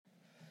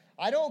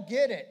I don't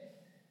get it.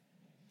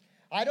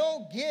 I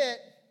don't get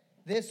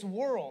this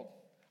world.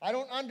 I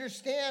don't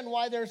understand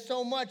why there's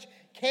so much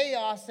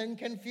chaos and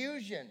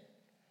confusion.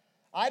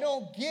 I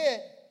don't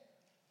get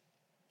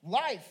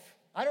life.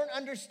 I don't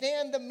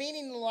understand the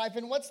meaning of life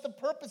and what's the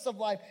purpose of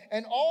life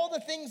and all the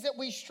things that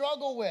we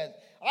struggle with.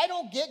 I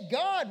don't get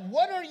God.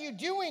 What are you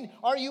doing?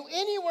 Are you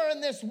anywhere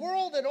in this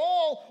world at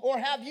all, or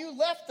have you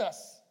left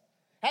us?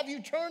 Have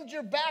you turned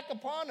your back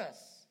upon us?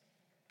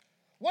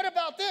 What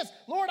about this?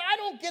 Lord, I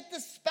don't get the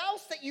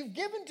spouse that you've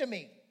given to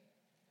me.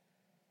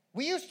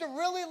 We used to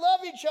really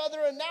love each other,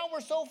 and now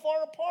we're so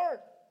far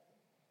apart.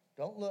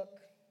 Don't look.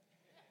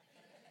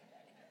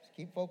 Just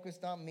keep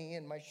focused on me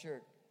and my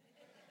shirt.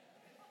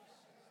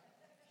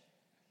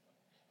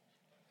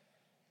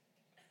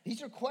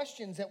 These are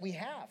questions that we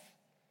have.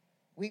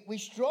 We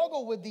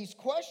struggle with these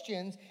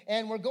questions,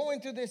 and we're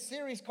going through this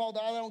series called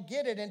I Don't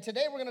Get It. And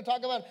today we're going to talk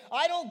about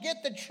I don't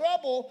get the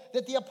trouble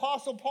that the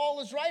Apostle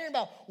Paul is writing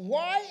about.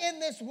 Why in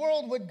this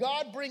world would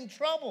God bring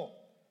trouble?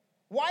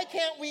 Why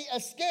can't we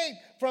escape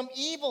from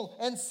evil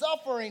and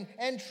suffering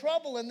and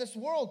trouble in this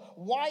world?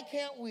 Why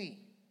can't we?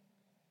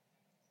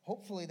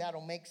 Hopefully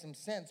that'll make some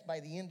sense by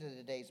the end of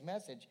today's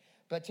message.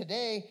 But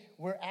today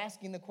we're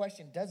asking the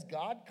question, does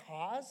God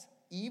cause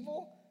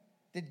evil?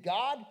 Did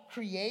God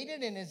create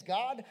it, and is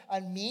God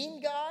a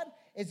mean God?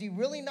 Is he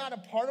really not a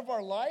part of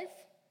our life?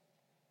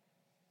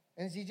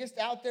 And is he just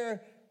out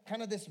there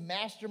kind of this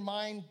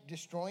mastermind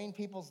destroying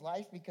people's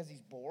life because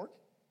he's bored?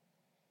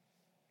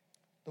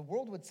 The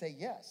world would say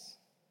yes.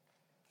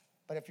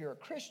 But if you're a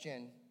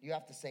Christian, you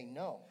have to say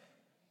no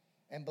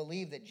and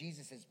believe that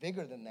Jesus is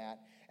bigger than that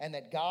and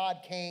that God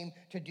came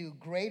to do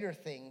greater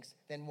things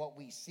than what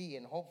we see.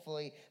 And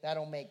hopefully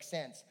that'll make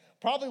sense.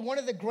 Probably one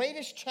of the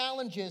greatest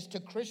challenges to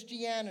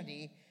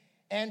Christianity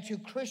and to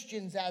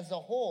Christians as a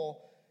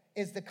whole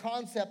is the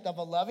concept of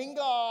a loving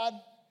God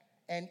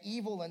and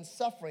evil and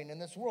suffering in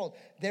this world.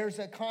 There's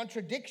a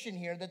contradiction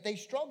here that they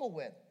struggle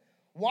with.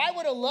 Why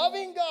would a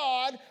loving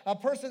God, a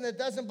person that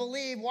doesn't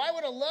believe, why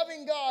would a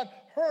loving God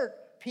hurt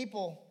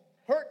people,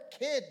 hurt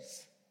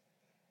kids,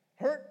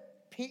 hurt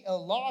a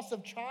loss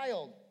of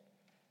child,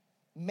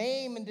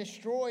 maim and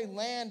destroy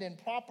land and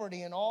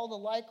property in all the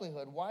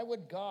likelihood? Why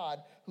would God,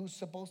 who's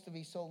supposed to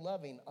be so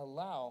loving,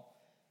 allow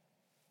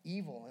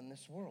evil in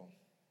this world?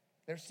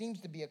 There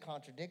seems to be a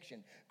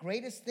contradiction.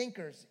 Greatest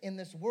thinkers in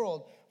this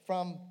world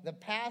from the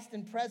past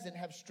and present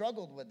have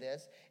struggled with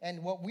this.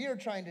 And what we are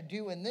trying to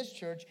do in this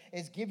church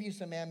is give you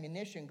some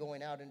ammunition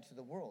going out into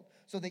the world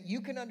so that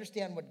you can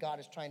understand what God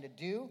is trying to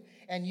do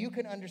and you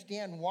can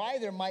understand why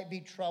there might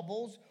be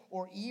troubles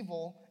or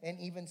evil and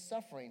even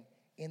suffering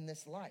in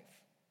this life.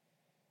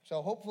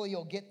 So hopefully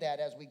you'll get that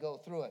as we go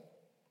through it.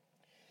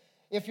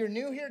 If you're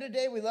new here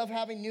today, we love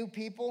having new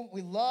people.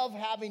 We love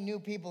having new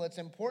people. It's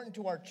important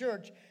to our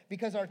church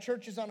because our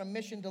church is on a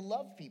mission to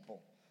love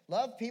people.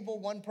 Love people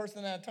one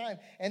person at a time.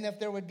 And if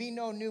there would be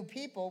no new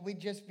people, we'd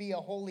just be a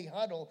holy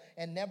huddle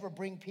and never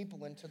bring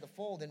people into the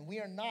fold. And we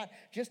are not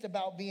just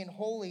about being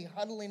holy,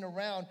 huddling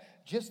around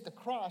just the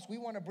cross. We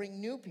want to bring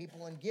new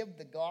people and give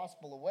the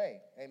gospel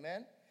away.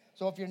 Amen?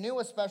 So if you're new,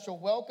 a special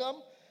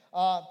welcome.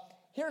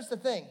 Here's the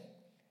thing.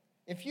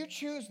 If you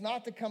choose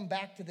not to come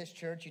back to this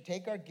church, you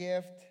take our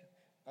gift.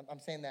 I'm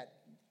saying that.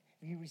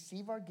 If you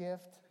receive our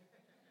gift,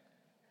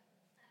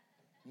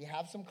 you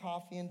have some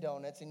coffee and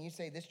donuts, and you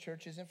say, this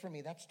church isn't for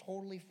me, that's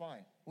totally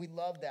fine. We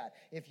love that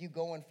if you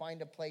go and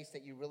find a place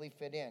that you really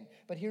fit in.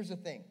 But here's the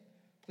thing.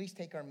 Please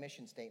take our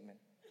mission statement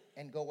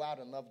and go out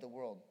and love the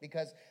world,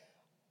 because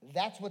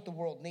that's what the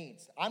world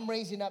needs. I'm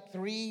raising up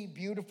 3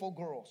 beautiful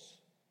girls,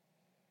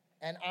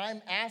 and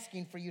I'm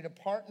asking for you to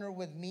partner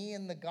with me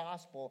in the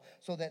gospel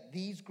so that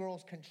these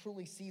girls can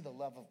truly see the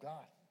love of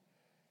God.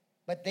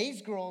 But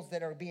these girls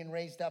that are being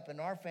raised up in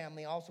our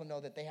family also know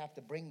that they have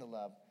to bring the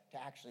love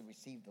to actually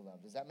receive the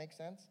love. Does that make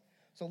sense?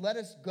 So let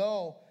us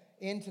go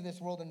into this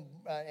world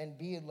and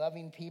be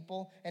loving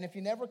people. And if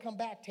you never come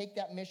back, take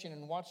that mission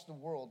and watch the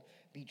world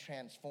be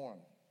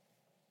transformed.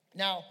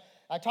 Now,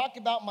 I talked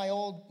about my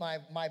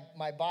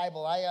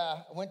Bible.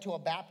 I went to a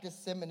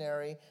Baptist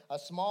seminary, a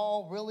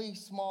small, really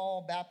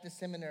small Baptist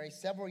seminary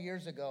several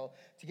years ago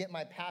to get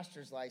my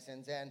pastor's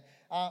license. And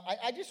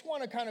I just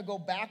want to kind of go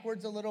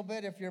backwards a little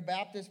bit. If you're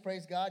Baptist,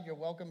 praise God, you're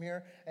welcome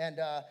here. And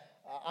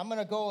I'm going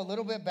to go a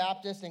little bit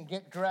Baptist and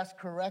get dressed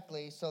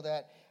correctly so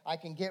that I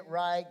can get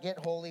right, get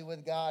holy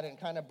with God, and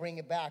kind of bring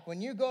it back.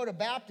 When you go to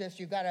Baptist,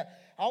 you've got to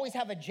always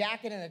have a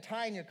jacket and a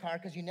tie in your car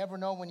because you never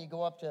know when you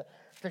go up to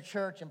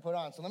church and put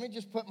on. So let me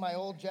just put my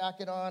old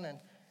jacket on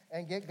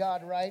and get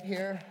God right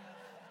here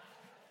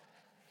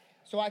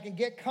so I can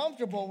get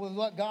comfortable with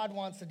what God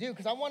wants to do,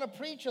 because I want to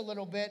preach a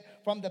little bit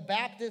from the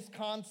Baptist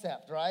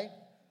concept, right?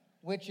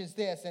 Which is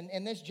this,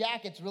 and this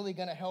jacket's really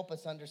going to help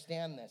us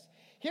understand this.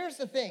 Here's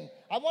the thing.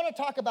 I want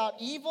to talk about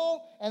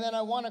evil, and then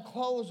I want to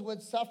close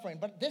with suffering.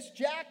 But this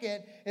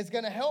jacket is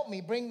going to help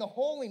me bring the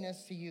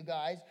holiness to you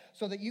guys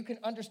so that you can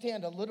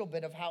understand a little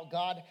bit of how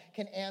God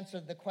can answer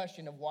the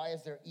question of why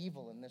is there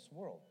evil in this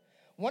world.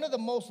 One of the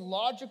most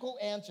logical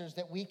answers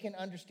that we can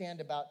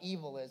understand about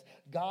evil is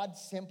God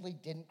simply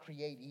didn't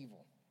create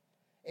evil.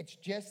 It's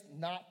just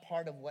not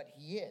part of what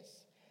he is.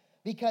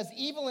 Because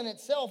evil in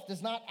itself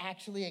does not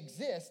actually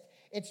exist.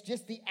 It's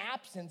just the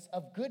absence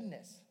of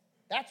goodness.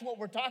 That's what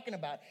we're talking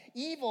about.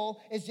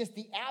 Evil is just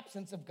the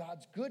absence of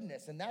God's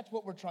goodness, and that's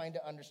what we're trying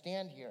to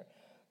understand here.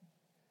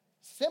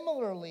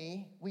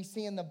 Similarly, we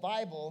see in the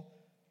Bible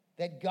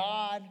that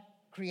God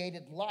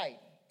created light,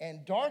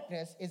 and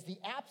darkness is the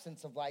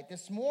absence of light.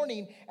 This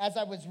morning, as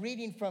I was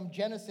reading from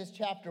Genesis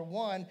chapter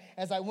 1,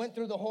 as I went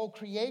through the whole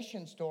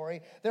creation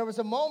story, there was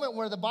a moment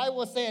where the Bible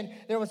was saying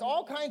there was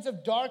all kinds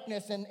of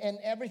darkness and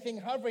everything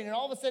hovering, and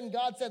all of a sudden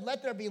God said,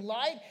 let there be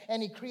light,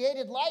 and he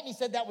created light, and he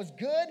said that was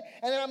good,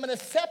 and then I'm going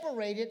to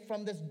separate it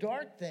from this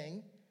dark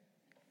thing,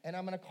 and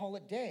I'm going to call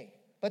it day.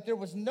 But there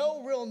was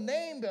no real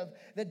name of,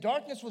 the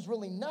darkness was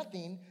really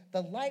nothing,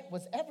 the light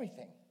was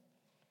everything.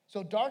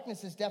 So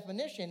darkness's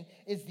definition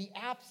is the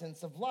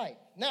absence of light.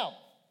 Now,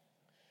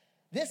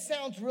 this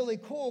sounds really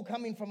cool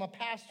coming from a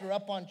pastor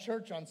up on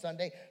church on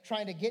Sunday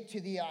trying to get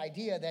to the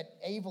idea that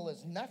evil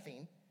is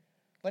nothing,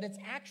 but it's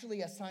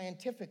actually a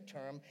scientific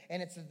term,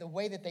 and it's the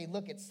way that they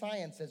look at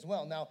science as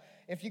well. Now,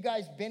 if you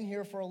guys been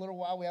here for a little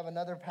while, we have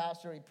another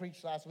pastor. He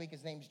preached last week.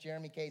 His name's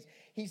Jeremy Case.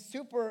 He's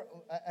super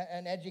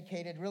an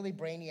educated, really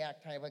brainiac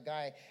kind of a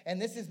guy,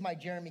 and this is my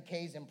Jeremy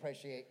Case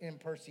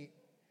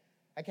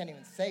I can't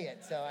even say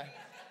it, so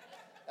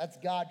that's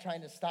God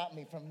trying to stop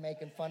me from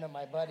making fun of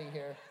my buddy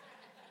here.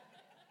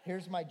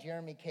 Here's my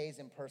Jeremy Case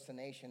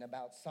impersonation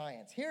about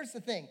science. Here's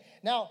the thing.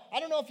 Now, I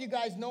don't know if you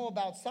guys know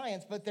about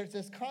science, but there's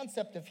this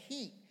concept of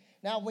heat.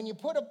 Now, when you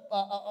put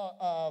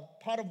a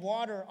pot of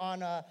water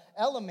on an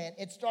element,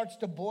 it starts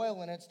to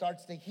boil and it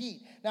starts to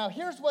heat. Now,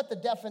 here's what the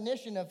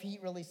definition of heat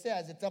really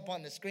says. It's up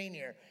on the screen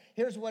here.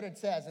 Here's what it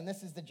says, and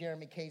this is the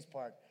Jeremy Case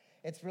part.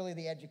 It's really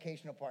the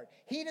educational part.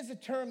 Heat is a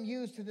term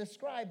used to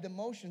describe the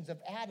motions of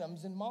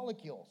atoms and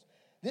molecules.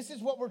 This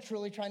is what we're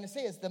truly trying to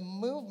say, is the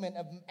movement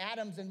of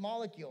atoms and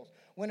molecules.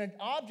 When an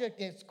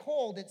object is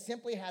cold, it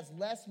simply has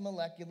less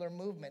molecular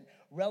movement,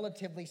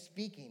 relatively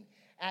speaking.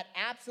 At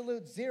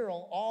absolute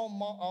zero,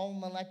 all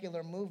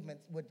molecular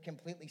movements would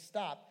completely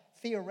stop,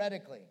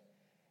 theoretically.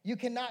 You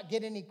cannot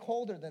get any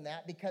colder than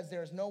that because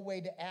there's no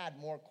way to add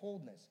more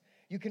coldness.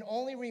 You can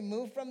only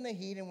remove from the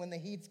heat, and when the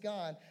heat's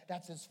gone,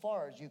 that's as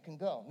far as you can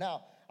go.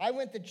 Now, I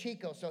went to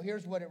Chico, so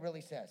here's what it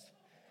really says.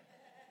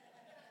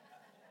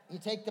 You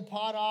take the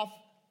pot off,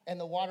 and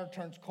the water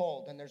turns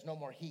cold, and there's no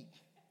more heat,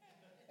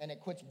 and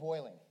it quits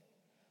boiling.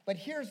 But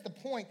here's the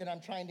point that I'm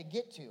trying to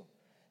get to.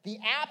 The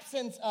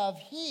absence of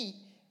heat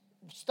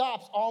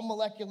stops all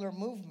molecular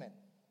movement,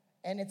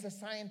 and it's a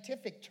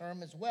scientific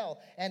term as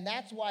well, and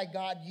that's why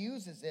God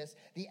uses this.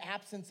 The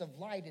absence of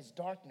light is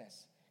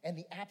darkness, and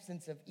the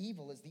absence of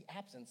evil is the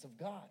absence of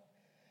God.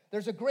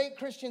 There's a great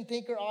Christian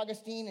thinker,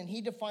 Augustine, and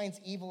he defines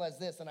evil as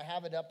this, and I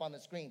have it up on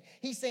the screen.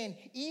 He's saying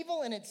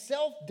evil in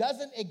itself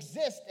doesn't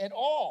exist at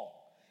all.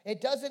 It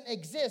doesn't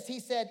exist. He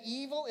said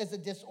evil is a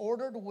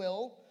disordered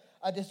will,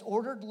 a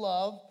disordered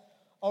love,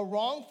 a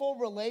wrongful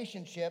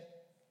relationship,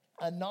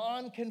 a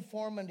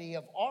non-conformity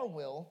of our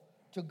will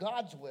to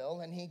God's will.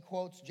 And he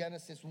quotes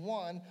Genesis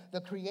 1,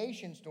 the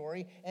creation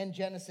story, and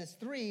Genesis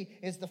 3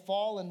 is the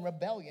fall and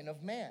rebellion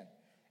of man.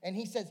 And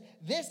he says,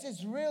 this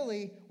is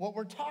really what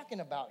we're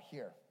talking about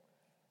here.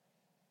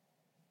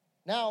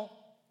 Now,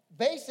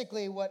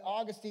 basically what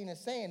Augustine is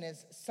saying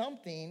is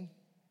something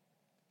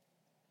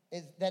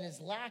that is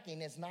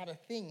lacking is not a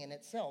thing in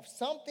itself.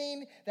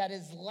 Something that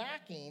is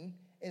lacking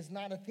is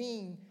not a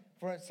thing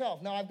for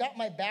itself. Now, I've got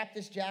my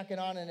Baptist jacket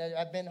on, and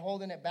I've been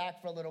holding it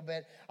back for a little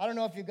bit. I don't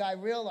know if you guys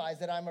realize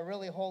that I'm a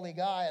really holy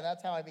guy, and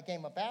that's how I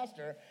became a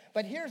pastor.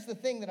 But here's the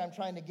thing that I'm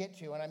trying to get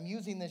to, and I'm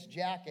using this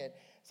jacket,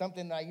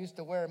 something that I used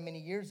to wear many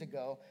years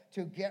ago,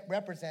 to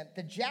represent.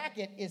 The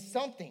jacket is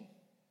something,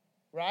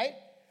 right?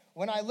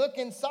 When I look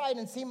inside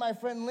and see my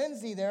friend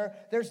Lindsay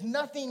there's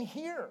nothing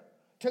here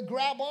to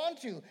grab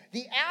onto.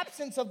 The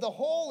absence of the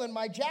hole in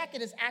my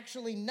jacket is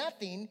actually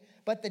nothing,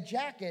 but the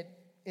jacket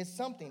is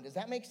something. Does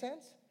that make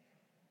sense?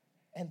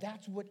 And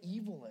that's what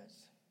evil is.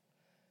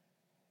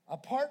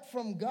 Apart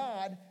from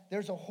God,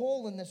 there's a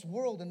hole in this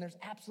world and there's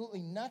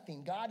absolutely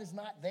nothing. God is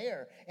not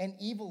there and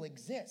evil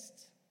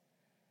exists.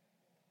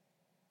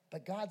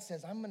 But God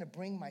says, I'm going to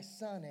bring my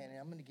son in and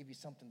I'm going to give you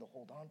something to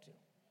hold on to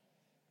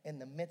in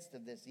the midst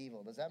of this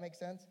evil. Does that make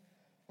sense?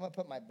 I'm going to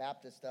put my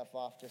Baptist stuff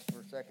off just for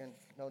a second.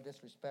 No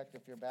disrespect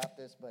if you're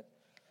Baptist, but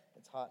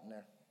it's hot in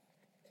there.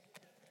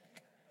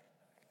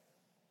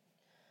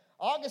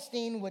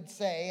 Augustine would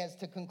say, as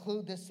to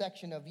conclude this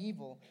section of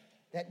evil,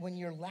 that when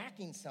you're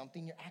lacking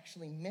something, you're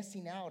actually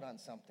missing out on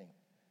something.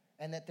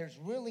 And that there's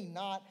really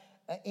not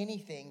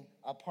anything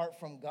apart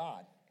from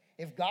God.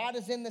 If God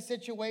is in the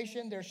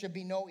situation, there should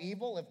be no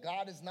evil. If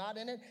God is not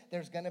in it,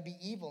 there's going to be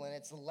evil, and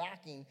it's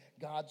lacking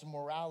God's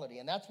morality.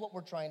 And that's what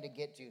we're trying to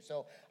get to.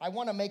 So I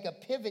want to make a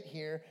pivot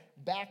here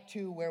back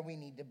to where we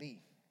need to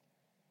be.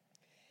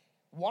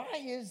 Why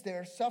is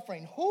there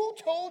suffering? Who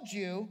told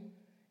you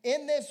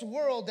in this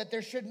world that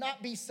there should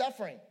not be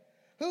suffering?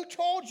 Who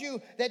told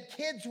you that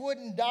kids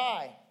wouldn't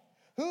die?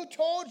 Who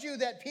told you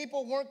that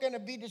people weren't going to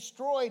be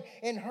destroyed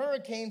in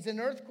hurricanes and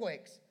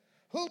earthquakes?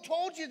 Who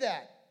told you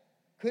that?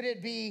 Could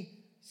it be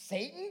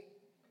Satan?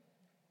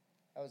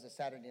 That was a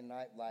Saturday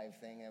Night Live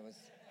thing.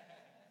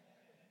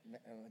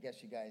 I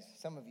guess you guys,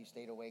 some of you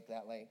stayed awake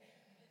that late.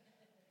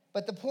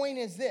 But the point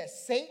is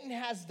this: Satan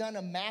has done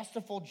a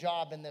masterful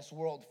job in this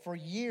world for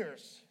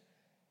years,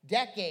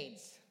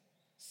 decades,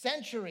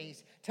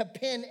 centuries, to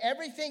pin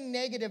everything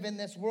negative in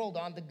this world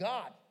onto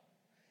God.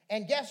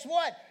 And guess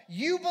what?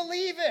 You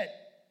believe it.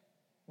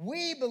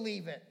 We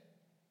believe it.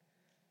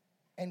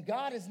 And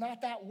God is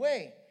not that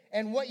way.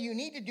 And what you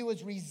need to do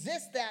is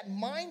resist that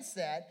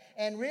mindset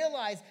and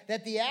realize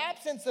that the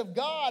absence of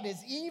God is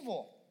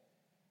evil.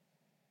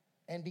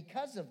 And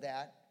because of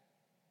that,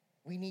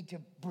 we need to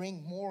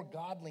bring more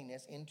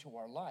godliness into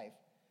our life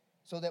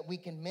so that we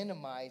can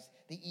minimize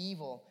the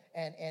evil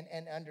and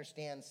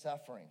understand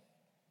suffering.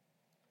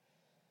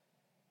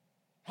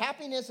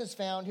 Happiness is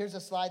found, here's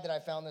a slide that I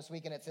found this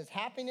week, and it says,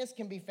 happiness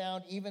can be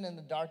found even in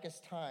the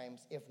darkest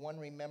times if one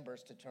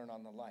remembers to turn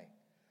on the light.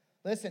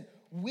 Listen,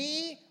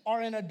 we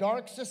are in a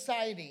dark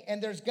society,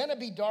 and there's going to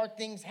be dark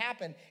things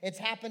happen. It's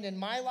happened in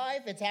my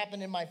life. It's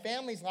happened in my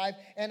family's life,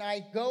 and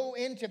I go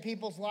into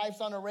people's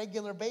lives on a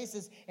regular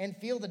basis and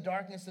feel the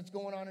darkness that's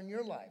going on in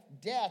your life.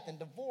 Death and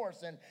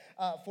divorce and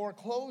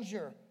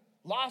foreclosure,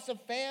 loss of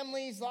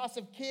families, loss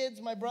of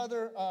kids. My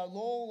brother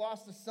Lowell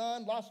lost a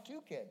son, lost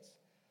 2 kids.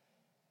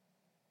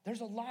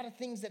 There's a lot of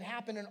things that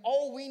happen, and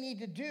all we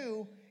need to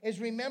do is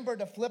remember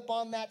to flip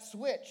on that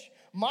switch.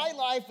 My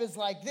life is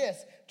like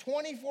this,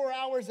 24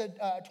 hours at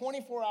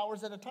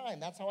a time.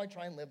 That's how I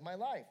try and live my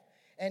life.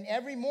 And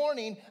every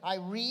morning, I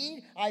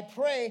read, I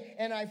pray,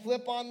 and I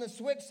flip on the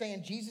switch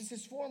saying, Jesus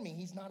is for me.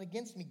 He's not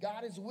against me.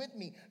 God is with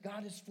me.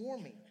 God is for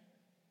me.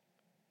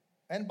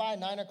 And by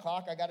 9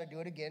 o'clock, I got to do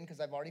it again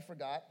because I've already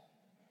forgot.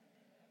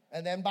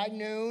 And then by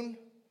noon,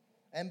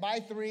 and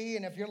by 3,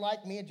 and if you're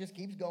like me, it just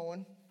keeps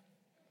going.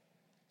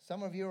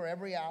 Some of you are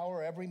every hour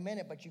or every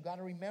minute, but you got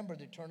to remember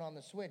to turn on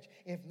the switch.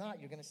 If not,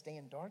 you're going to stay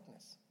in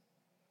darkness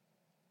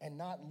and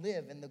not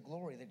live in the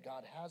glory that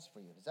God has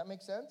for you. Does that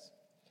make sense?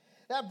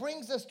 That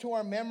brings us to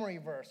our memory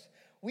verse.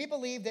 We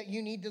believe that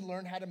you need to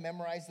learn how to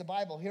memorize the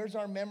Bible. Here's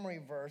our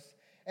memory verse.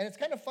 And it's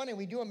kind of funny.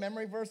 We do a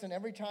memory verse, and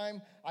every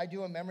time I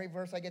do a memory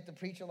verse, I get to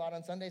preach a lot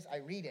on Sundays. I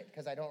read it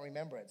because I don't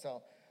remember it.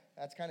 So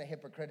that's kind of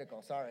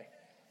hypocritical. Sorry.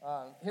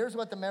 Here's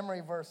what the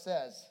memory verse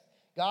says.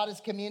 God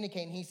is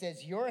communicating. He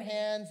says, your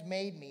hands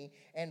made me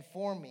and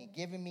formed me,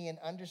 giving me an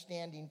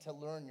understanding to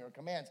learn your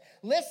commands.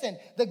 Listen,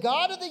 the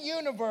God of the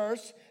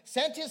universe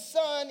sent his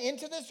son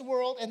into this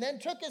world and then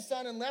took his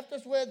son and left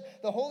us with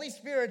the Holy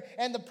Spirit.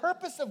 And the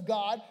purpose of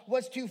God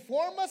was to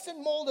form us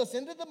and mold us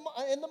in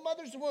the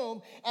mother's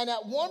womb. And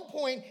at one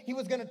point, he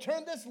was going to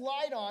turn this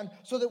light on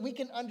so that we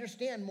can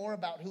understand more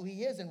about who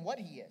he is and what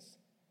he is.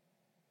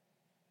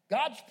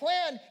 God's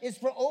plan is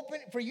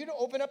for you to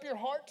open up your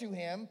heart to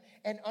him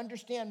and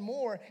understand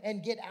more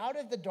and get out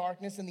of the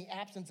darkness and the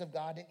absence of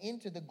God and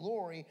into the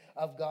glory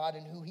of God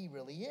and who he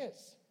really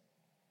is.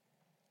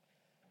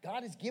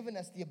 God has given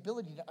us the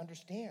ability to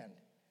understand.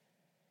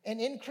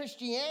 And in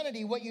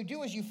Christianity, what you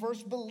do is you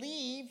first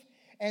believe,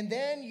 and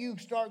then you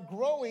start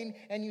growing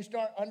and you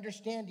start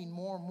understanding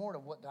more and more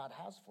of what God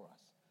has for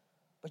us.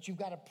 But you've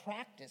got to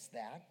practice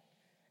that.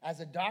 As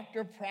a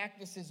doctor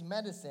practices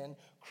medicine,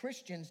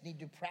 Christians need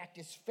to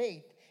practice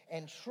faith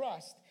and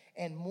trust,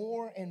 and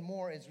more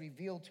is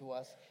revealed to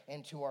us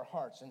and to our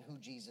hearts and who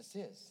Jesus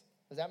is.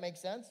 Does that make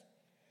sense?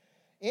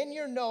 In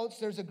your notes,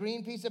 there's a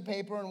green piece of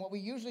paper, and what we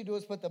usually do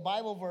is put the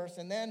Bible verse,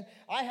 and then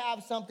I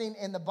have something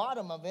in the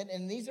bottom of it,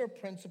 and these are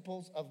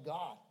principles of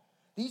God.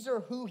 These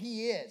are who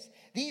he is.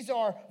 These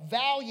are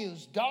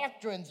values,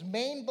 doctrines,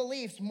 main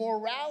beliefs,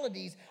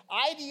 moralities,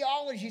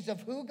 ideologies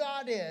of who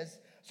God is,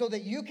 so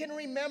that you can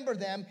remember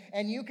them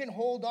and you can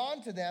hold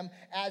on to them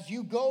as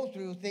you go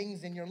through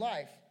things in your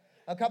life.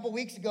 A couple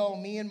weeks ago,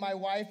 me and my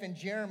wife and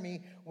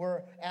Jeremy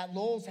were at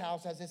Lowell's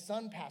house as his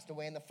son passed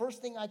away. And the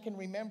first thing I can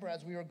remember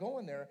as we were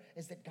going there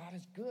is that God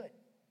is good.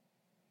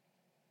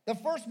 The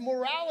first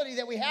morality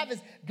that we have is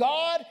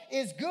God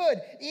is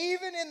good.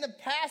 Even in the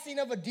passing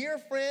of a dear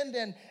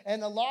friend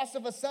and the loss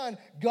of a son,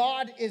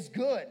 God is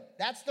good.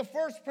 That's the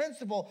first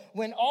principle.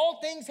 When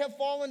all things have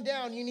fallen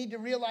down, you need to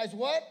realize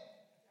what?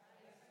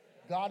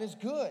 God is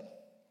good.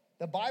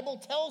 The Bible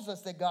tells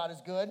us that God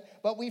is good,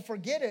 but we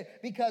forget it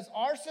because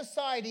our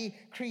society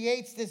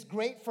creates this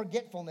great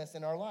forgetfulness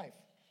in our life.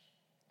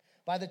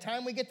 By the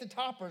time we get to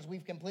toppers,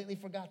 we've completely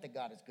forgot that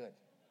God is good.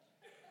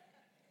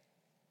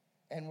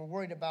 And we're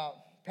worried about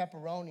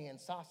pepperoni and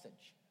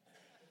sausage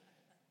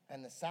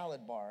and the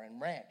salad bar and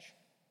ranch.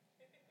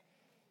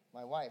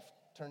 My wife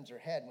turns her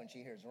head when she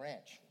hears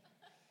ranch.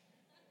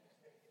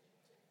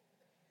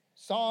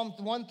 Psalm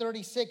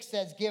 136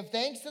 says, give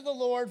thanks to the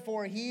Lord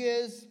for he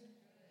is,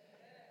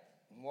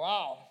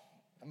 wow.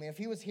 I mean, if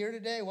he was here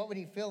today, what would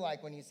he feel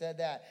like when he said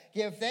that?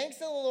 Give thanks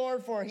to the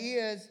Lord for he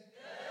is,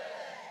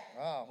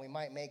 oh, we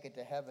might make it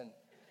to heaven.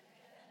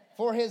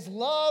 For his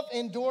love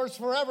endures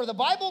forever. The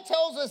Bible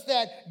tells us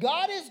that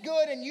God is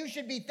good and you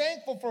should be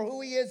thankful for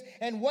who he is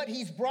and what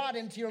he's brought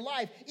into your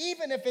life.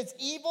 Even if it's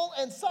evil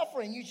and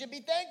suffering, you should be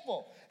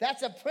thankful.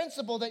 That's a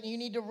principle that you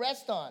need to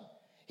rest on.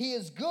 He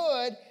is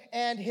good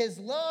and his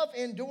love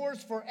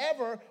endures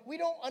forever. We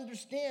don't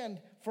understand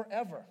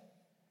forever.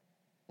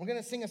 We're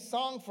going to sing a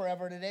song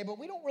forever today, but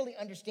we don't really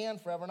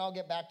understand forever, and I'll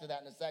get back to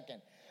that in a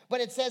second.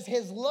 But it says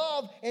his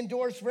love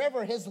endures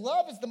forever. His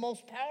love is the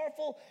most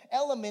powerful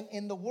element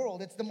in the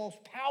world. It's the most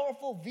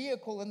powerful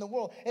vehicle in the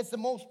world. It's the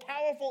most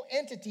powerful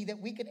entity that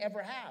we could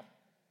ever have.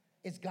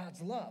 It's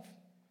God's love.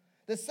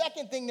 The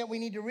second thing that we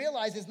need to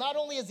realize is not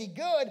only is he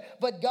good,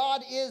 but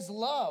God is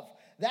love.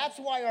 That's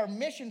why our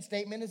mission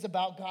statement is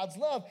about God's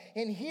love.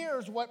 And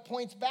here's what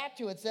points back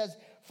to it. It says,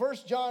 1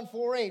 John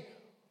 4:8,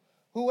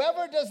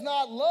 whoever does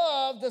not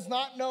love does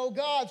not know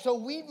God. So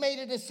we've made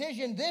a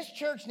decision. This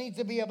church needs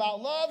to be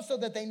about love so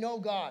that they know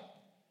God.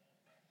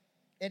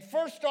 It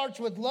first starts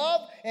with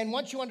love, and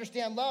once you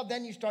understand love,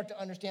 then you start to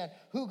understand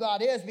who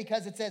God is,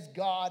 because it says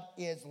God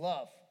is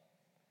love.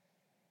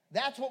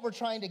 That's what we're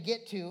trying to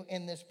get to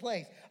in this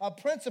place. A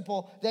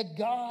principle that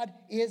God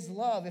is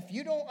love. If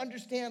you don't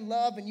understand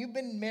love and you've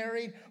been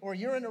married or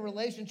you're in a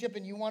relationship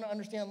and you want to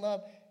understand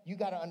love, you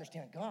got to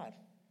understand God.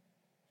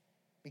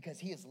 Because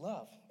he is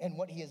love. And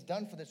what he has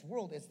done for this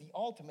world is the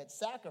ultimate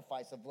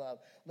sacrifice of love,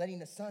 letting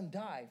the son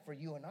die for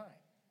you and I.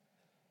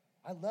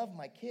 I love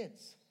my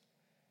kids.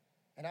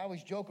 And I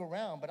always joke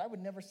around, but I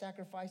would never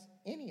sacrifice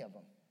any of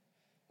them.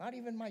 Not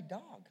even my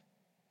dog.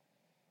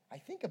 I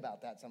think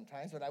about that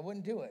sometimes, but I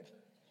wouldn't do it.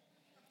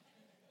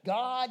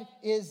 God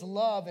is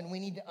love, and we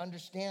need to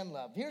understand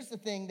love. Here's the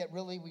thing that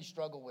really we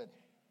struggle with.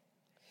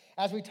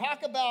 As we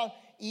talk about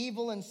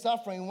evil and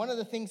suffering, one of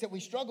the things that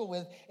we struggle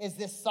with is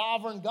this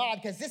sovereign God,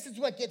 because this is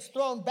what gets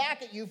thrown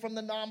back at you from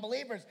the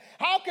non-believers.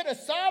 How could a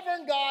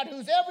sovereign God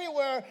who's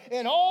everywhere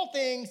in all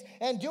things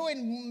and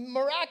doing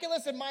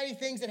miraculous and mighty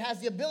things, that has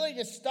the ability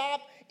to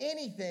stop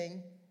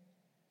anything,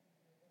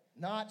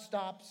 not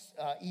stop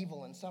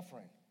evil and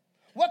suffering?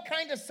 What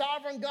kind of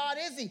sovereign God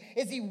is he?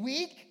 Is he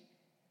weak,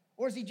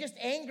 or is he just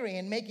angry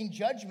and making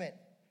judgment?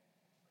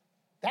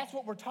 That's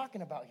what we're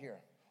talking about here.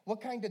 What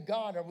kind of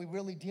God are we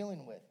really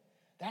dealing with?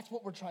 That's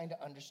what we're trying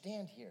to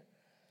understand here.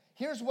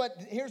 Here's what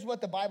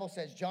the Bible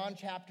says, John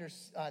chapter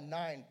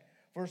 9,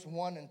 verse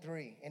 1 and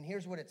 3. And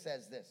here's what it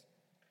says this.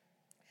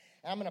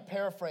 And I'm going to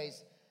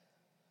paraphrase.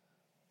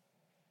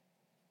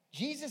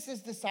 Jesus'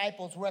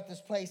 disciples were at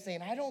this place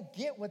saying, I don't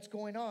get what's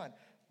going on.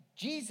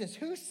 Jesus,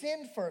 who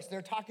sinned first?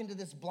 They're talking to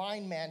this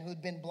blind man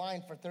who'd been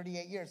blind for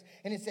 38 years.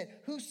 And it said,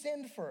 who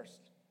sinned first?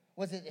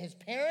 Was it his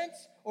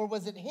parents, or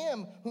was it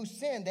him who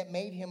sinned that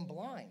made him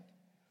blind?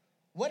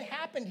 What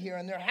happened here?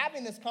 And they're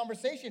having this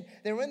conversation.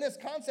 They're in this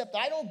concept.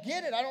 I don't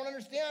get it. I don't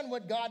understand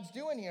what God's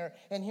doing here.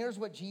 And here's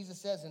what Jesus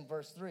says in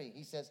verse 3.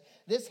 He says,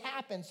 this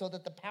happened so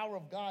that the power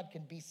of God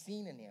could be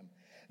seen in him.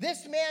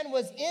 This man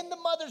was in the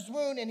mother's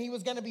womb, and he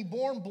was going to be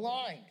born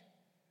blind.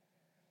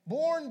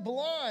 Born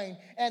blind.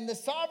 And the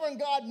sovereign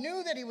God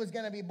knew that he was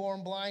going to be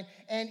born blind.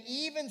 And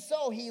even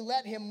so, he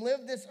let him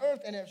live this earth.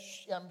 And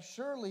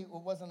surely it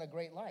wasn't a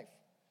great life.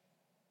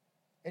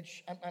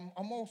 I'm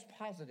almost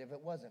positive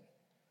it wasn't.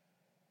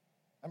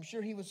 I'm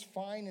sure he was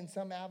fine in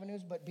some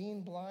avenues, but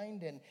being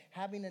blind and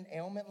having an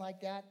ailment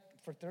like that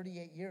for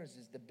 38 years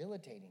is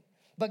debilitating.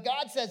 But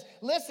God says,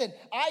 listen,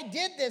 I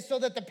did this so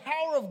that the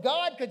power of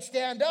God could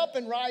stand up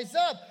and rise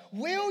up.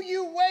 Will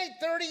you wait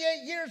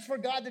 38 years for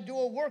God to do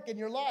a work in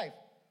your life?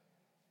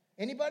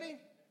 Anybody?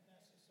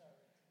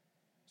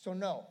 So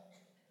no.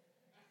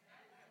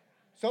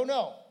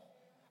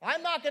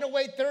 I'm not going to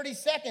wait 30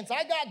 seconds.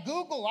 I got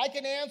Google. I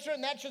can answer it,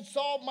 and that should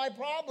solve my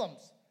problems.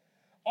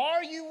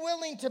 Are you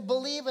willing to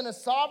believe in a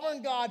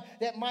sovereign God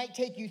that might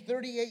take you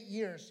 38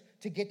 years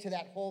to get to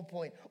that whole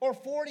point, or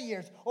 40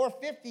 years, or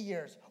 50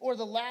 years, or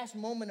the last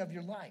moment of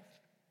your life?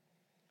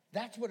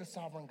 That's what a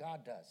sovereign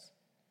God does.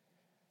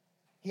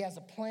 He has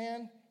a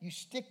plan, you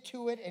stick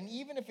to it, and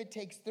even if it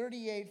takes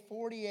 38,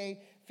 48,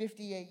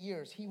 58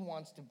 years, he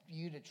wants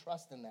you to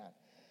trust in that.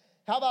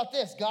 How about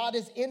this? God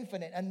is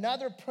infinite.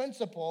 Another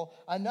principle,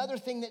 another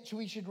thing that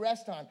we should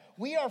rest on.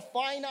 We are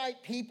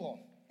finite people,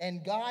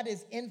 and God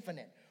is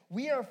infinite.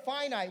 We are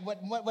finite.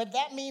 What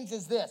that means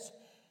is this.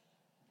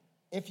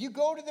 If you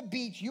go to the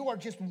beach, you are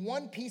just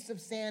one piece of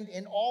sand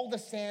in all the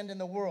sand in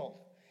the world.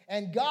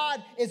 And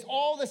God is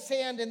all the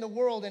sand in the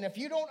world. And if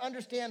you don't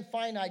understand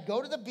finite,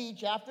 go to the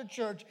beach after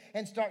church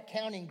and start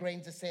counting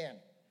grains of sand.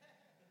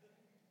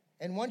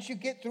 And once you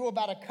get through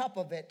about a cup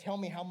of it, tell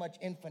me how much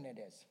infinite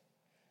is.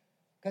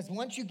 Because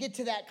once you get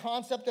to that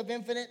concept of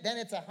infinite, then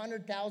it's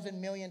 100,000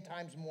 million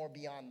times more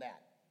beyond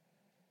that.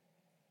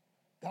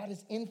 God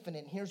is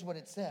infinite. Here's what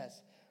it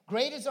says.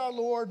 Great is our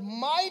Lord,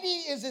 mighty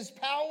is his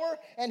power,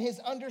 and his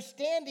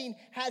understanding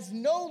has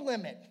no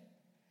limit.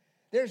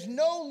 There's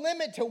no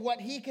limit to what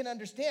he can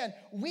understand.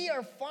 We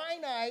are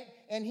finite,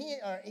 and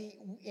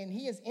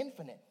he is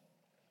infinite.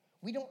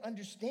 We don't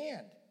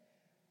understand.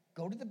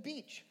 Go to the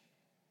beach.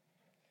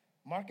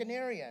 Mark an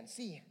area and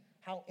see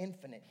how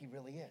infinite he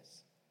really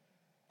is.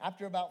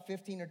 After about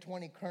 15 or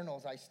 20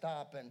 kernels, I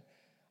stop and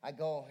I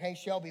go, hey,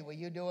 Shelby, will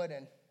you do it?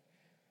 And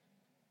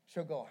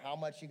she'll go, how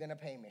much you going to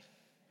pay me?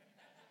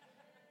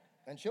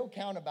 And she'll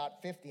count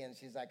about 50, and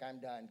she's like, I'm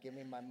done. Give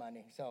me my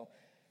money. So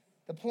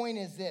the point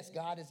is this: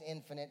 God is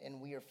infinite,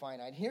 and we are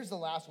finite. Here's the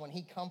last one.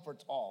 He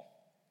comforts all.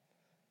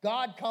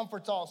 God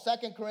comforts all.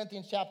 2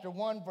 Corinthians chapter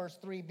 1, verse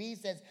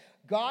 3b says,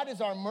 God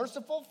is our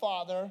merciful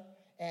Father,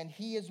 and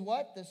he is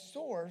what? The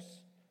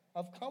source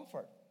of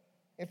comfort.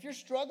 If you're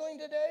struggling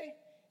today,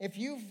 if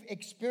you've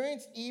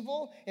experienced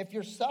evil, if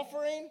you're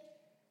suffering,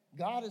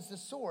 God is the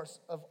source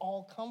of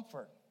all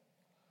comfort.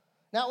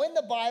 Now, in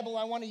the Bible,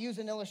 I want to use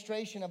an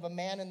illustration of a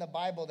man in the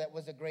Bible that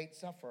was a great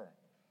sufferer.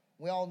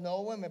 We all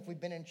know him. If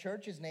we've been in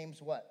church, his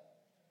name's what?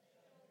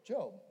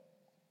 Job.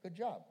 Good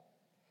job.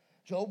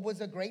 Job was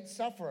a great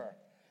sufferer.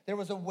 There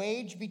was a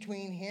wage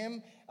between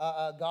him,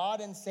 God,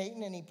 and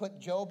Satan, and he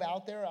put Job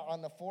out there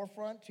on the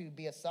forefront to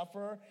be a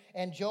sufferer.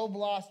 And Job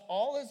lost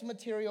all his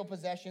material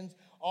possessions,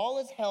 all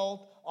his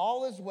health,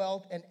 all his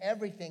wealth, and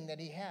everything that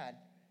he had,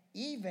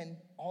 even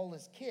all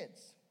his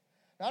kids.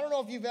 Now, I don't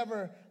know if you've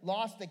ever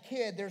lost a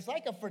kid. There's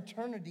like a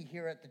fraternity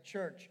here at the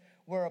church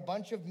where a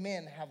bunch of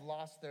men have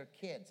lost their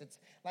kids. It's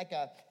like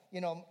a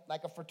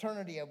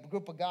fraternity, a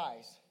group of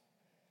guys.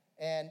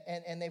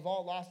 And they've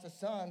all lost a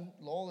son.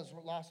 Lowell has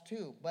lost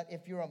two. But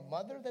if you're a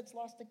mother that's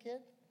lost a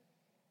kid,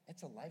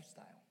 it's a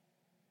lifestyle.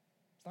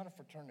 It's not a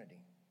fraternity.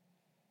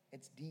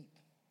 It's deep.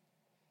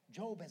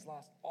 Job has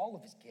lost all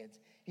of his kids.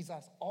 He's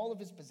lost all of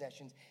his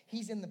possessions.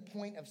 He's in the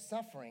point of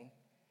suffering,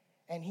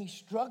 and he's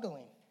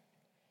struggling.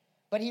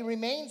 But he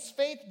remains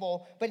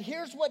faithful. But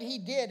here's what he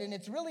did, and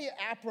it's really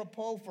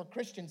apropos for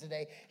Christians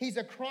today. He's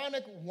a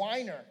chronic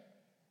whiner.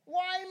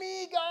 Why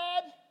me,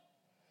 God?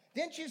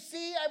 Didn't you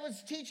see I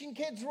was teaching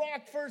kids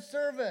rock first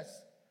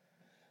service?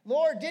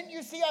 Lord, didn't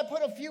you see I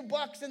put a few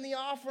bucks in the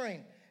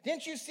offering?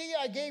 Didn't you see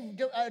I gave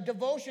a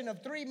devotion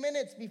of 3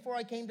 minutes before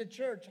I came to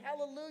church?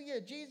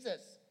 Hallelujah,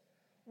 Jesus.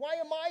 Why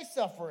am I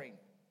suffering?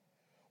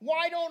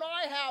 Why don't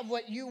I have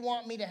what you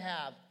want me to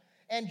have?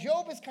 And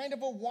Job is kind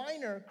of a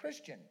whiner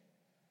Christian.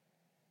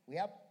 We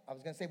have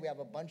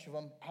a bunch of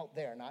them out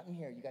there, not in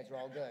here. You guys are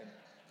all good.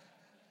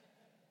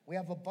 We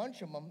have a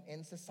bunch of them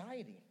in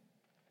society.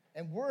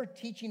 And we're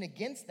teaching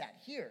against that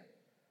here.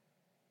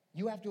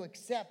 You have to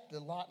accept the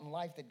lot in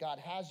life that God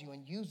has you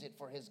and use it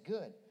for his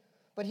good.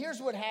 But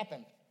here's what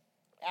happened.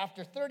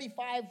 After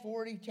 35,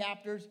 40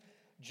 chapters,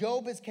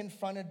 Job is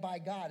confronted by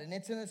God. And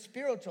it's in a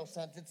spiritual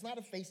sense. It's not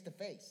a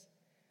face-to-face.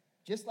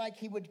 Just like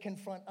he would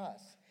confront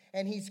us.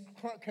 And he's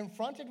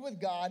confronted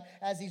with God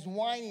as he's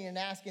whining and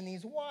asking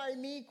these why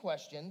me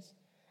questions.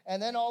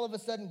 And then all of a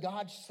sudden,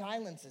 God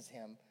silences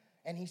him.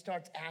 And he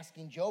starts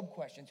asking Job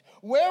questions.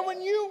 Where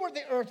when you were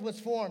the earth was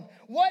formed?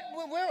 Who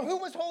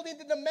was holding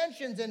the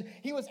dimensions? And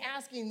he was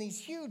asking these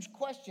huge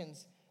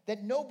questions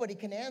that nobody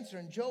can answer.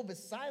 And Job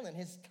is silent.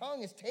 His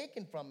tongue is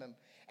taken from him.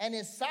 And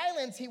his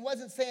silence, he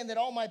wasn't saying that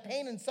all my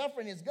pain and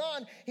suffering is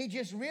gone. He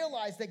just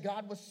realized that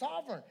God was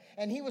sovereign.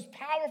 And he was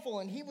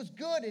powerful. And he was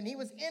good. And he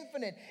was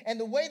infinite. And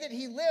the way that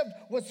he lived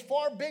was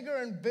far bigger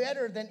and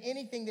better than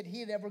anything that he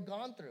had ever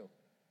gone through.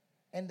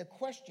 And the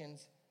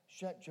questions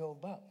shut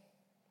Job up.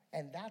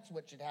 And that's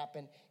what should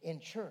happen in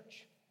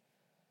church.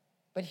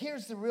 But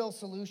here's the real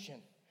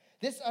solution.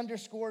 This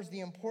underscores the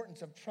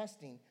importance of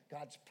trusting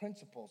God's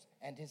principles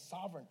and his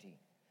sovereignty.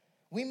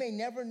 We may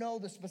never know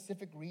the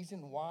specific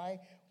reason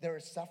why there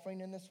is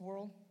suffering in this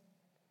world,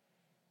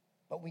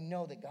 but we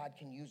know that God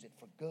can use it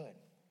for good.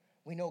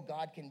 We know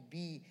God can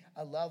be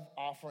a love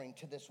offering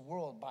to this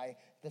world by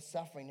the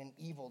suffering and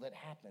evil that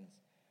happens.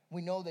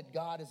 We know that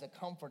God is a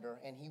comforter,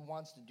 and he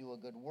wants to do a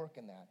good work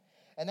in that.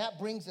 And that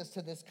brings us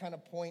to this kind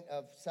of point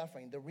of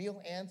suffering. The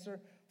real answer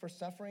for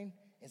suffering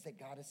is that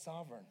God is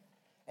sovereign,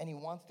 and he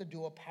wants to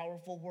do a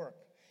powerful work.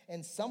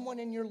 And someone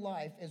in your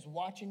life is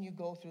watching you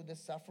go through the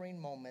suffering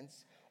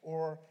moments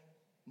or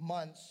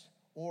months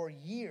or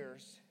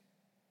years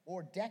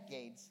or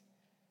decades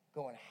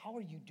going, how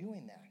are you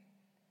doing that?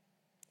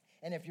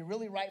 And if you're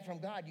really right from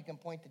God, you can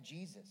point to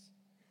Jesus.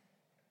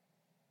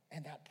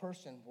 And that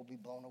person will be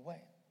blown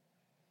away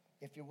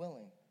if you're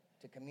willing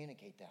to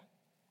communicate that.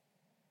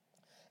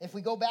 If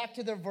we go back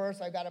to the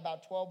verse, I've got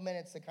about 12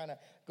 minutes to kind of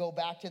go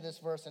back to this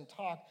verse and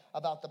talk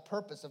about the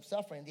purpose of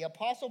suffering. The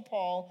Apostle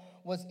Paul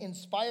was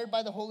inspired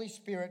by the Holy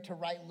Spirit to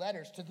write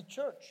letters to the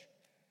church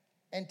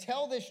and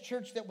tell this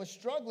church that was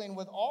struggling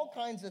with all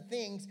kinds of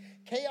things,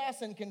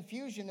 chaos and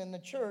confusion in the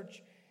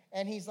church.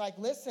 And he's like,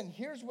 listen,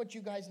 here's what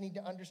you guys need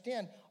to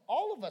understand.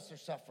 All of us are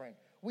suffering.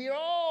 We are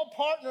all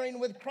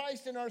partnering with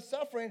Christ in our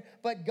suffering,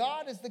 but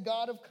God is the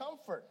God of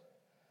comfort.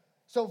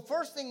 So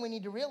first thing we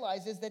need to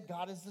realize is that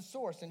God is the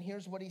source. And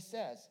here's what he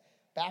says.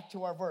 Back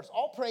to our verse.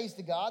 All praise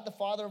to God, the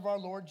Father of our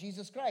Lord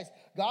Jesus Christ.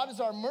 God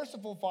is our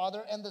merciful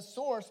Father and the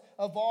source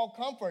of all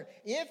comfort.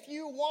 If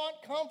you want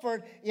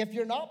comfort, if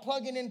you're not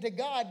plugging into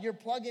God, you're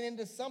plugging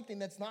into something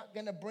that's not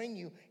going to bring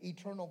you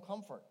eternal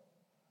comfort.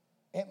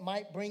 It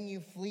might bring you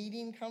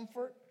fleeting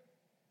comfort,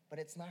 but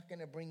it's not going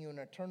to bring you an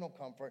eternal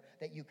comfort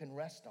that you can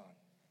rest on.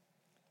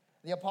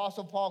 The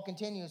Apostle Paul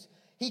continues,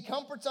 he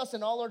comforts us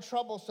in all our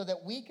troubles so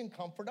that we can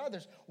comfort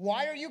others.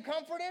 Why are you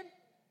comforted?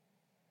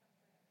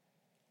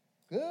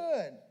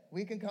 Good.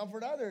 We can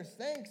comfort others.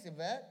 Thanks,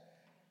 Yvette.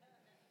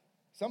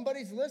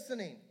 Somebody's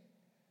listening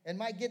and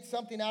might get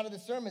something out of the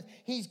sermon.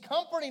 He's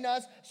comforting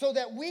us so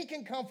that we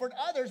can comfort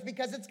others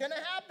because it's going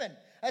to happen,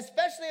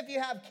 especially if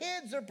you have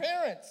kids or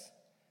parents.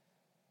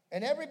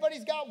 And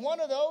everybody's got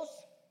one of those,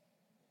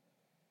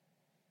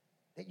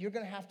 that you're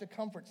going to have to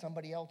comfort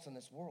somebody else in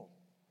this world.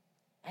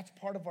 That's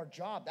part of our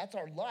job. That's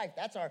our life.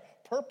 That's our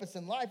purpose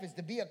in life, is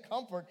to be a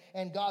comfort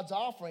and God's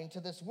offering to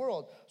this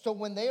world. So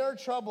when they are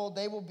troubled,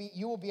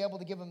 you will be able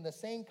to give them the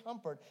same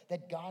comfort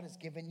that God has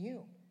given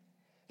you.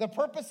 The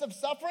purpose of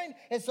suffering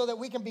is so that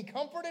we can be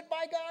comforted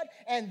by God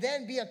and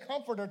then be a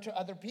comforter to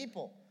other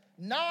people.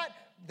 Not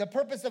the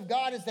purpose of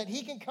God is that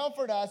he can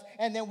comfort us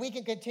and then we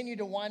can continue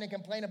to whine and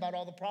complain about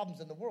all the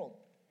problems in the world.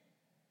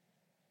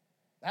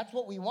 That's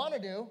what we want to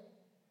do.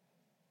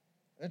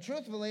 And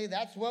truthfully,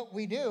 that's what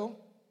we do.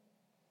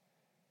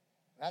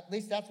 At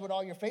least that's what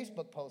all your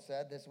Facebook posts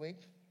said this week.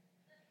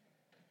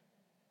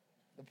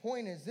 The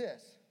point is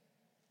this: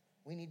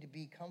 we need to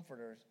be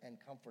comforters and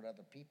comfort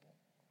other people.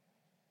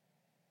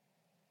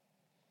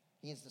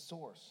 He is the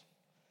source.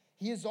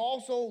 He is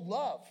also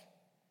love.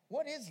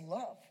 What is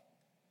love?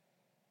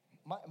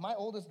 My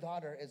oldest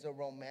daughter is a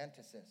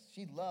romanticist.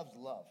 She loves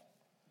love.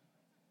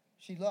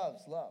 She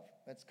loves love.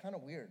 It's kind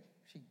of weird.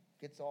 She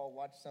gets all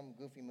watch some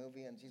goofy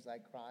movie and she's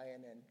like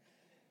crying, and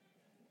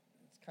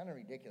it's kind of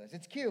ridiculous.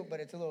 It's cute, but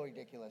it's a little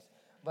ridiculous.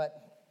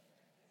 But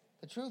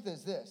the truth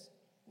is this: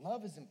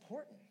 love is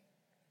important.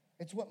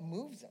 It's what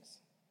moves us.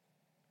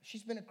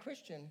 She's been a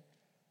Christian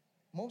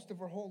most of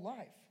her whole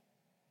life.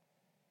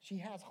 She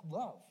has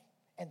love,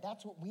 and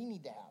that's what we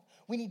need to have.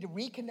 We need to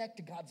reconnect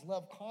to God's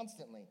love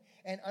constantly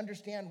and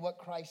understand what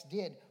Christ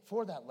did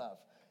for that love.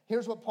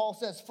 Here's what Paul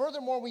says: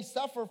 furthermore, we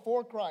suffer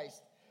for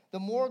Christ. The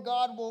more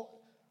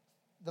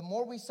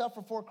we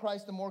suffer for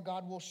Christ, the more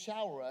God will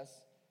shower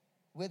us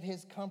with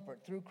his comfort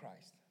through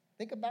Christ.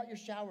 Think about your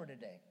shower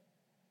today.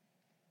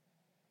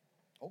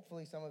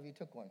 Hopefully some of you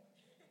took one.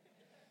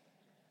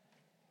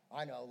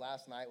 I know,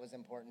 last night was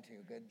important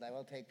too. Good, I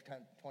will take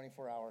a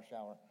 24-hour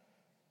shower.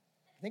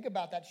 Think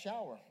about that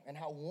shower and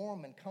how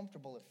warm and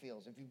comfortable it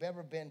feels. If you've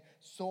ever been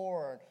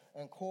sore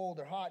and cold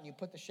or hot and you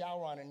put the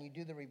shower on and you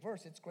do the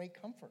reverse, it's great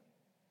comfort.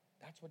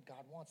 That's what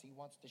God wants. He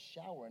wants to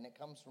shower, and it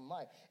comes from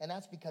life. And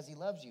that's because he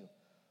loves you.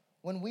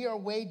 When we are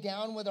weighed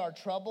down with our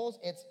troubles,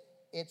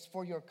 it's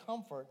for your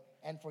comfort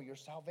and for your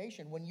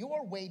salvation. When you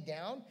are weighed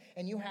down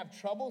and you have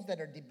troubles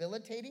that are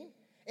debilitating,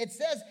 it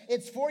says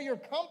it's for your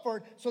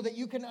comfort so that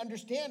you can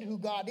understand who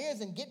God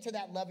is and get to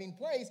that loving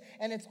place.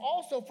 And it's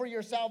also for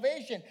your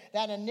salvation,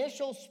 that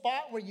initial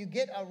spot where you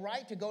get a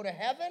right to go to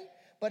heaven,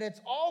 but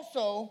it's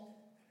also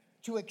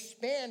to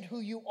expand who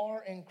you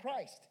are in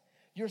Christ.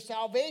 Your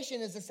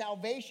salvation is a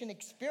salvation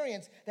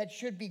experience that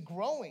should be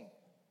growing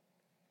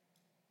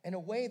in a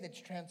way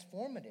that's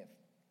transformative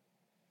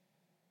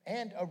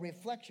and a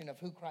reflection of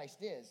who Christ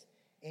is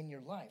in your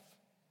life.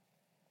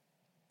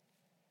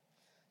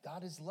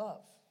 God is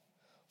love.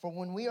 For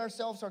when we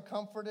ourselves are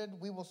comforted,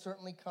 we will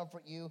certainly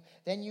comfort you.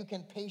 Then you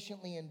can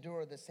patiently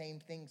endure the same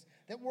things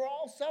that we're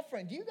all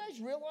suffering. Do you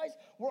guys realize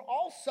we're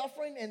all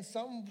suffering in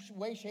some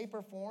way, shape,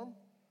 or form?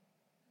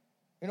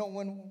 You know,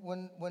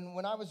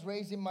 when I was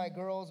raising my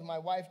girls, my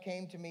wife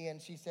came to me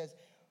and she says,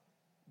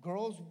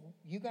 girls,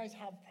 you guys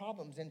have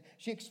problems. And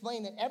she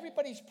explained that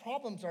everybody's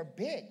problems are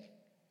big.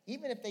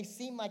 Even if they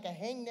seem like a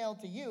hangnail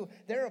to you,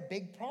 they're a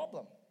big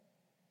problem.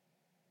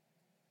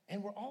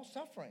 And we're all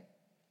suffering.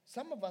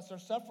 Some of us are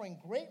suffering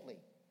greatly.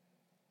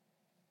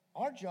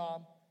 Our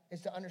job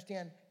is to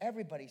understand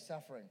everybody's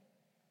suffering.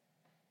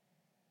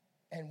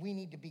 And we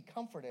need to be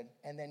comforted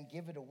and then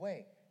give it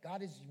away.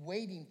 God is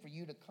waiting for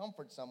you to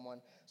comfort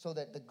someone so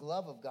that the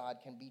love of God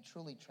can be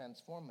truly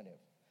transformative.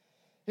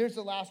 Here's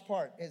the last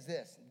part, is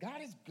this: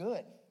 God is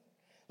good.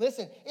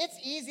 Listen, it's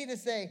easy to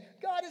say,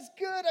 God is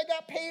good. I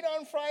got paid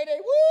on Friday.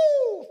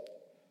 Woo!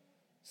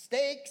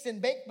 Steaks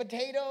and baked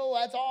potato,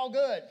 that's all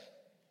good.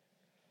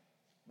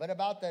 But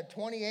about the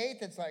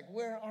 28th, it's like,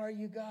 where are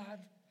you, God?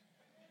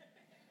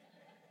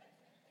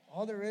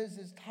 All there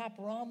is top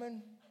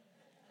ramen.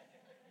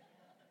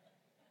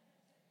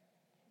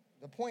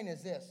 The point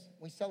is this: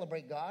 we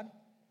celebrate God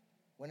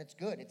when it's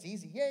good. It's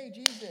easy. Yay,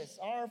 Jesus,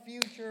 our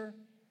future,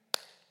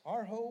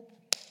 our hope.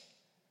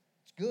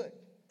 It's good.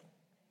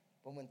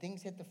 But when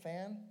things hit the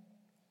fan,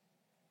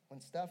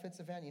 when stuff hits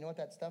the fan, you know what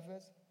that stuff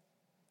is?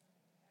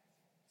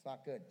 It's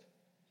not good.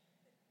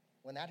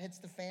 When that hits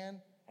the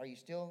fan, are you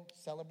still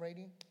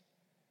celebrating?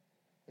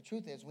 The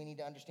truth is, we need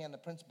to understand the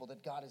principle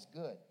that God is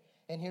good.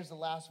 And here's the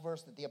last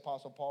verse that the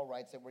Apostle Paul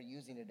writes that we're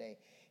using today.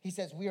 He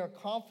says, we are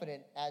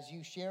confident as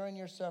you share in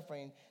your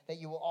suffering that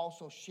you will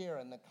also share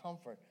in the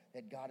comfort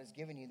that God has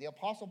given you. The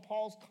Apostle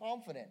Paul's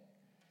confident.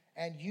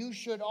 And you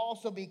should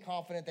also be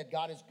confident that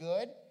God is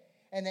good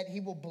and that he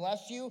will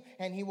bless you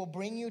and he will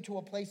bring you to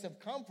a place of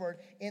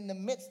comfort in the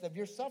midst of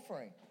your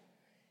suffering.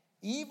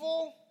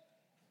 Evil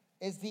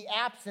is the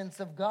absence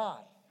of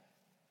God.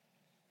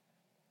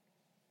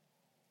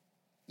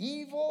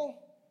 Evil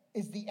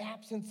is the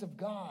absence of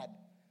God.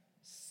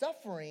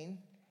 Suffering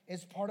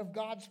is part of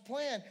God's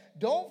plan.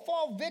 Don't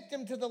fall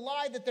victim to the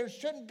lie that there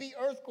shouldn't be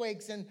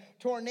earthquakes and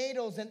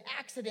tornadoes and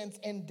accidents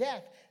and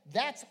death.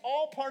 That's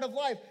all part of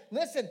life.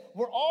 Listen,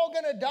 we're all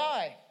going to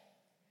die.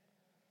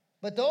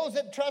 But those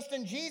that trust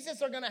in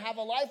Jesus are going to have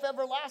a life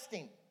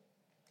everlasting.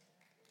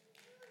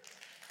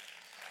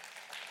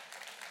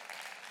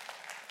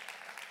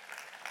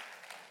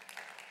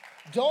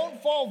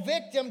 Don't fall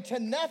victim to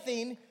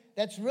nothing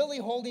that's really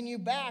holding you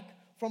back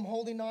from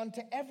holding on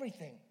to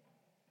everything.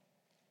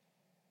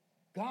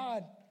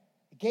 God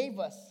gave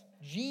us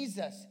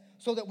Jesus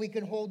so that we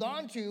could hold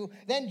on to.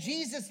 Then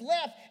Jesus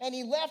left, and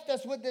he left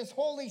us with this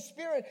Holy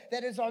Spirit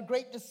that is our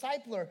great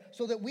discipler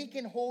so that we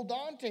can hold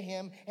on to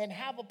him and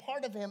have a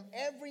part of him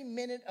every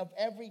minute of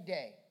every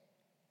day.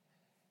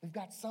 We've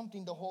got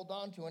something to hold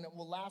on to, and it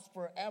will last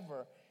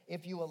forever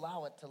if you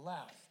allow it to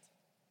last.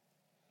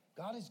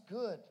 God is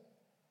good.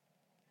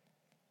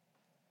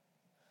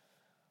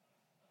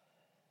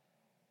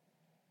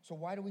 So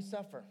why do we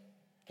suffer?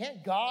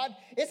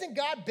 Isn't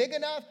God big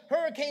enough?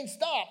 Hurricane,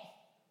 stop.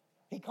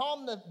 He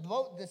calmed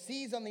the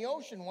seas on the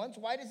ocean once.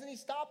 Why doesn't he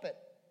stop it?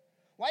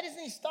 Why doesn't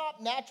he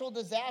stop natural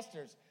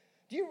disasters?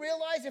 Do you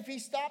realize if he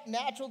stopped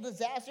natural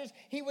disasters,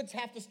 he would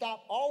have to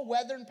stop all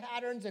weather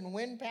patterns and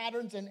wind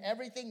patterns and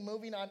everything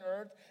moving on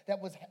earth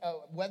that was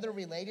weather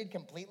related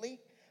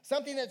completely?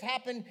 Something that's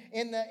happened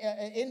in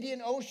the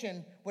Indian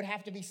Ocean would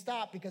have to be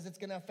stopped because it's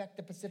going to affect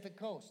the Pacific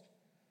coast.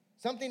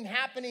 Something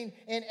happening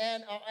in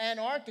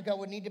Antarctica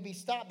would need to be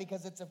stopped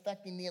because it's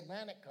affecting the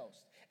Atlantic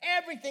coast.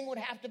 Everything would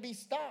have to be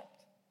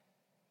stopped.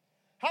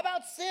 How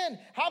about sin?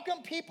 How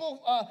come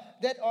people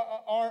that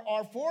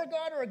are for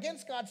God or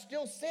against God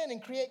still sin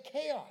and create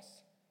chaos?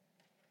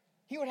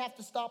 He would have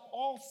to stop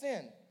all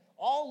sin,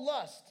 all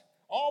lust,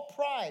 all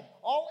pride,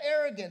 all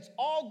arrogance,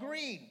 all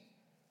greed,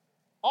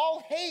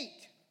 all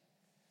hate.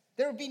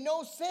 There would be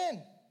no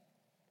sin.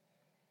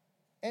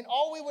 And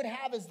all we would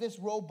have is this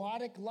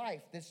robotic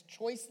life, this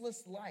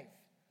choiceless life.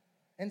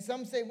 And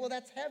some say, well,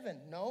 that's heaven.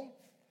 No.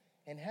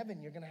 In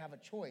heaven, you're going to have a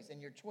choice,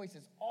 and your choice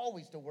is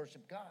always to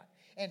worship God.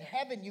 In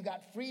heaven, you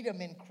got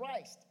freedom in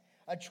Christ.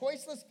 A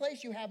choiceless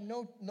place, you have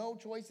no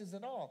choices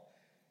at all.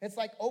 It's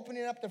like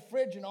opening up the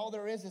fridge, and all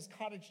there is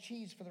cottage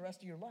cheese for the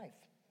rest of your life.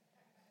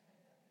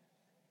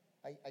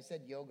 I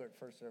said yogurt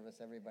first service.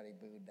 Everybody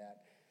booed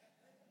that.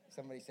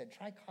 Somebody said,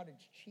 try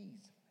cottage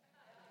cheese.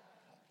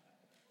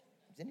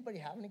 Does anybody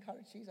have any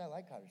cottage cheese? I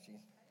like cottage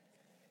cheese.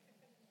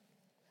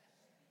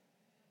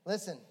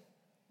 Listen,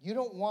 you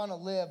don't want to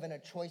live in a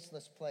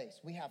choiceless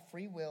place. We have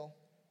free will,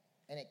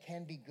 and it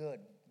can be good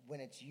when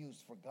it's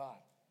used for God.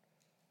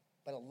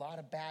 But a lot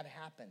of bad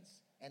happens,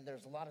 and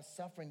there's a lot of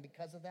suffering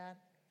because of that.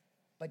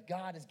 But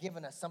God has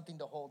given us something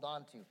to hold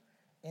on to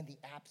in the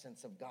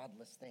absence of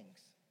godless things.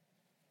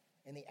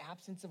 In the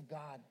absence of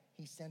God,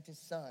 he sent his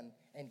son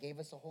and gave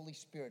us a Holy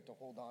Spirit to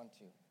hold on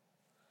to.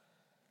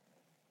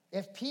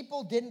 If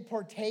people didn't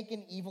partake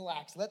in evil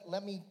acts,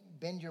 let me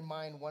bend your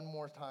mind one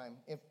more time.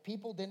 If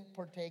people didn't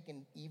partake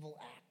in evil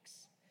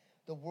acts,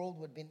 the world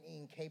would have been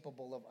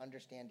incapable of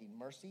understanding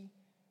mercy,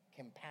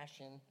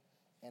 compassion,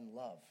 and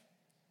love.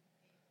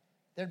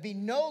 There'd be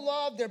no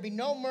love, there'd be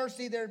no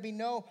mercy,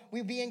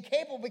 we'd be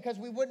incapable because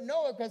we wouldn't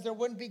know it because there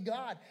wouldn't be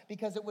God,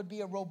 because it would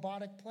be a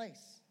robotic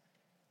place.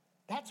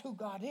 That's who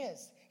God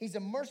is. He's a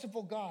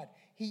merciful God.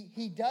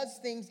 He does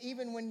things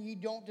even when you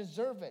don't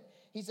deserve it.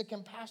 He's a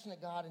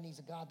compassionate God, and he's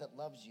a God that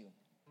loves you.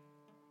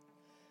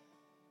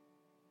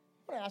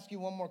 I want to ask you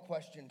one more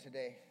question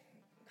today.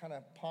 Kind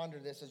of ponder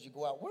this as you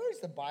go out. Where is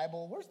the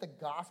Bible? Where's the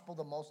gospel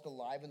the most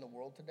alive in the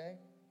world today?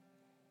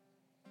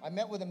 I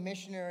met with a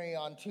missionary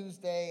on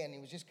Tuesday, and he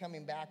was just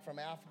coming back from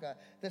Africa.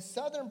 The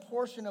southern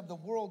portion of the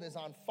world is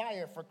on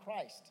fire for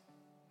Christ.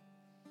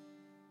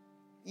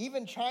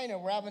 Even China,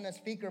 we're having a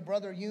speaker,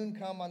 Brother Yoon,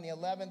 come on the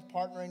 11th,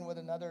 partnering with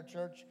another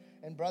church,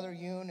 and Brother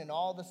Yoon and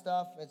all the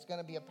stuff. It's going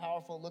to be a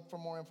powerful look for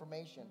more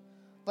information.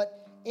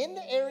 But in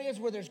the areas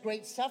where there's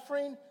great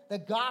suffering, the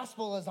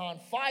gospel is on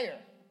fire.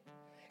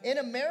 In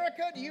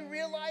America, do you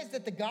realize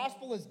that the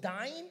gospel is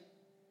dying?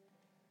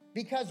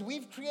 Because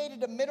we've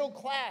created a middle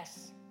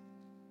class.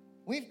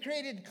 We've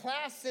created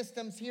class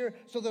systems here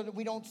so that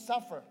we don't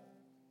suffer.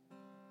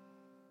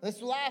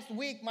 This last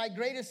week, my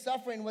greatest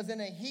suffering was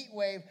in a heat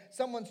wave.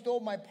 Someone stole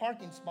my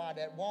parking spot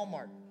at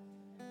Walmart.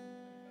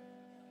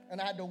 And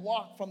I had to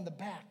walk from the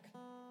back.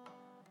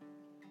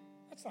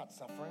 That's not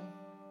suffering.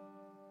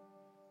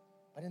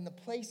 But in the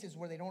places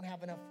where they don't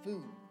have enough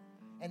food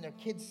and their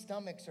kids'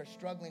 stomachs are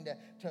struggling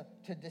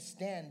to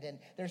distend and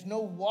there's no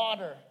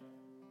water,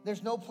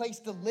 there's no place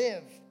to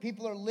live.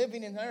 People are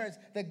living in areas.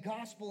 The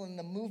gospel and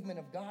the movement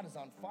of God is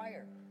on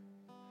fire.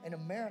 In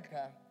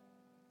America,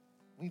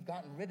 we've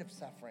gotten rid of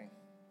suffering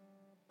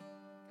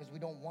because we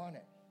don't want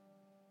it.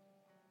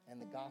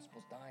 And the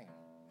gospel's dying.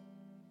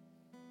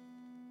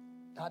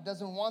 God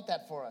doesn't want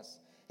that for us.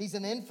 He's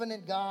an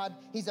infinite God.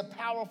 He's a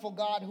powerful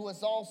God who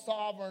is all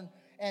sovereign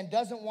and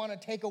doesn't want to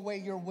take away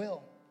your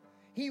will.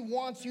 He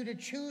wants you to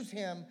choose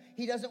him.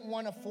 He doesn't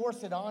want to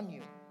force it on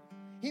you.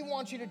 He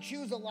wants you to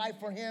choose a life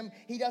for him.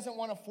 He doesn't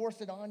want to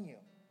force it on you.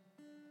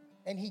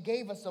 And he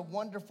gave us a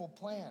wonderful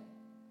plan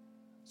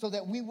so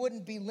that we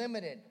wouldn't be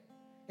limited.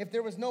 If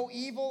there was no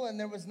evil and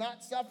there was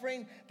not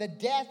suffering, the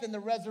death and the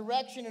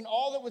resurrection and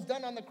all that was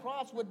done on the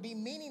cross would be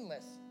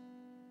meaningless.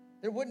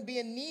 There wouldn't be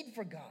a need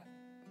for God.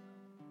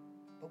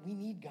 But we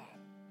need God.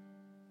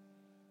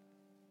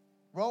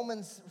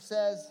 Romans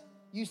says,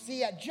 you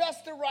see, at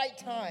just the right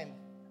time,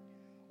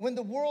 when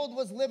the world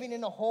was living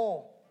in a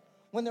hole,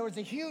 when there was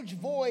a huge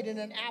void and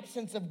an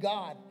absence of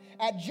God,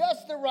 at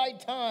just the right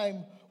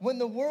time, when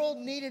the world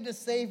needed a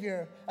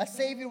Savior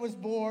was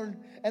born,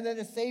 and then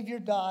a Savior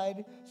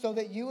died so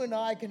that you and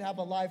I can have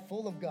a life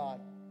full of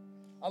God,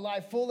 a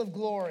life full of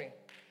glory,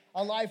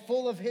 a life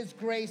full of his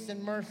grace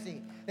and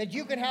mercy, that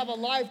you can have a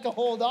life to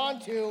hold on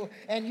to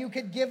and you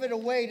could give it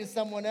away to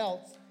someone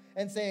else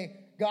and say,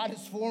 God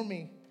is for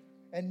me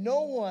and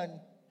no one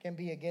can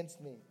be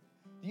against me.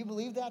 Do you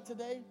believe that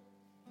today?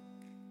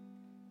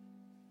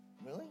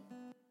 Really?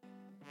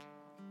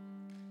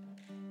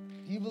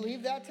 Do you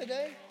believe that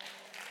today?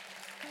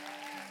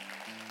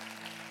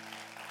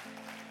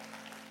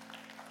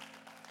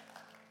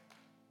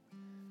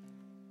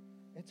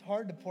 It's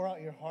hard to pour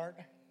out your heart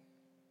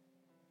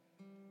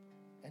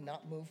and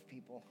not move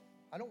people.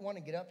 I don't want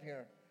to get up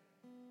here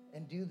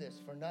and do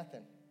this for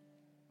nothing.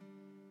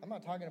 I'm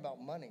not talking about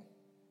money.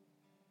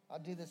 I'll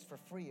do this for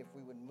free if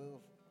we would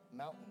move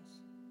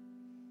mountains.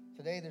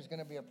 Today there's going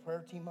to be a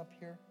prayer team up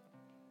here.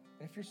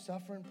 And if you're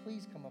suffering,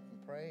 please come up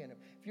and pray. And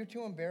if you're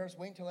too embarrassed,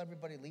 wait until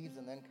everybody leaves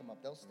and then come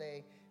up. They'll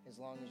stay as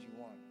long as you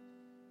want.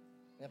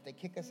 And if they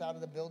kick us out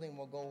of the building,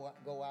 we'll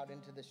go out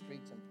into the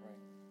streets and pray.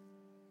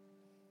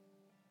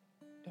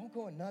 Don't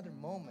go another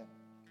moment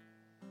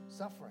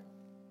suffering,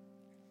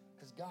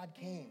 because God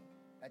came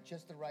at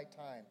just the right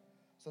time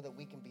so that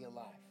we can be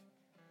alive.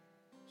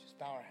 Just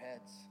bow our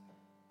heads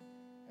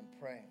and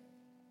pray.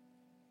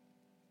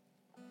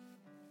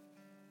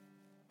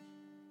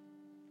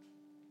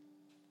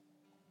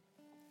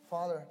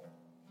 Father,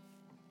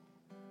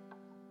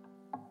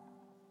 I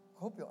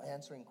hope you're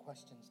answering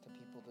questions to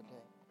people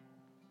today.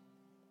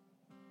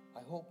 I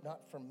hope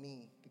not for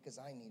me because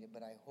I need it,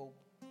 but I hope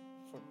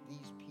for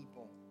these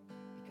people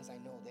because I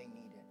know they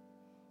need it.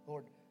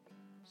 Lord,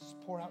 just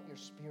pour out your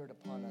Spirit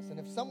upon us. And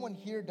if someone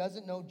here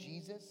doesn't know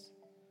Jesus,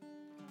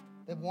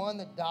 the one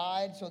that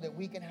died so that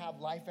we can have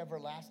life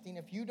everlasting,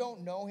 if you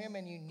don't know him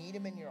and you need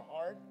him in your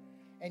heart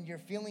and you're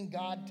feeling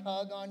God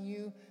tug on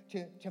you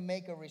to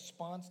make a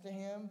response to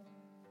him,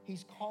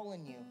 he's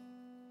calling you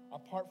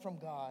apart from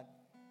God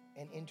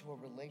and into a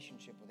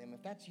relationship with him.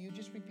 If that's you,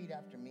 just repeat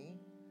after me.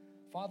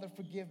 Father,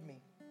 forgive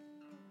me.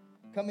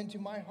 Come into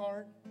my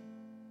heart.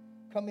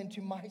 Come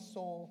into my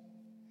soul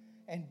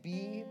and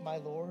be my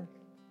Lord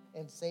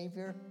and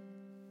Savior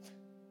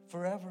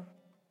forever.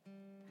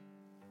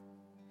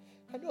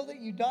 I know that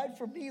you died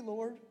for me,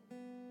 Lord,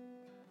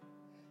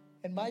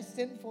 and my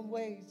sinful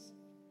ways.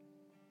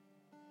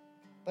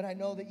 But I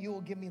know that you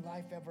will give me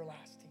life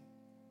everlasting.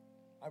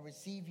 I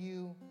receive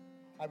you.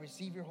 I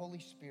receive your Holy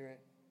Spirit.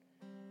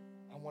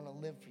 I want to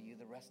live for you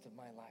the rest of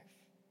my life.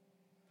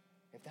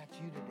 If that's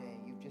you today,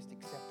 you've just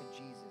accepted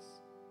Jesus,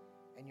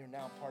 and you're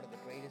now part of the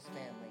greatest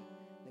family,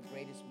 the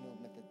greatest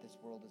movement that this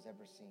world has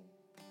ever seen.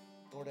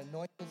 Lord,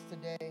 anoint us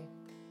today.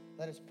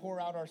 Let us pour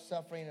out our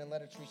suffering and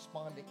let us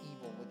respond to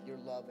evil with your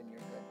love and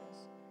your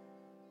goodness.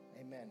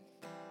 Amen.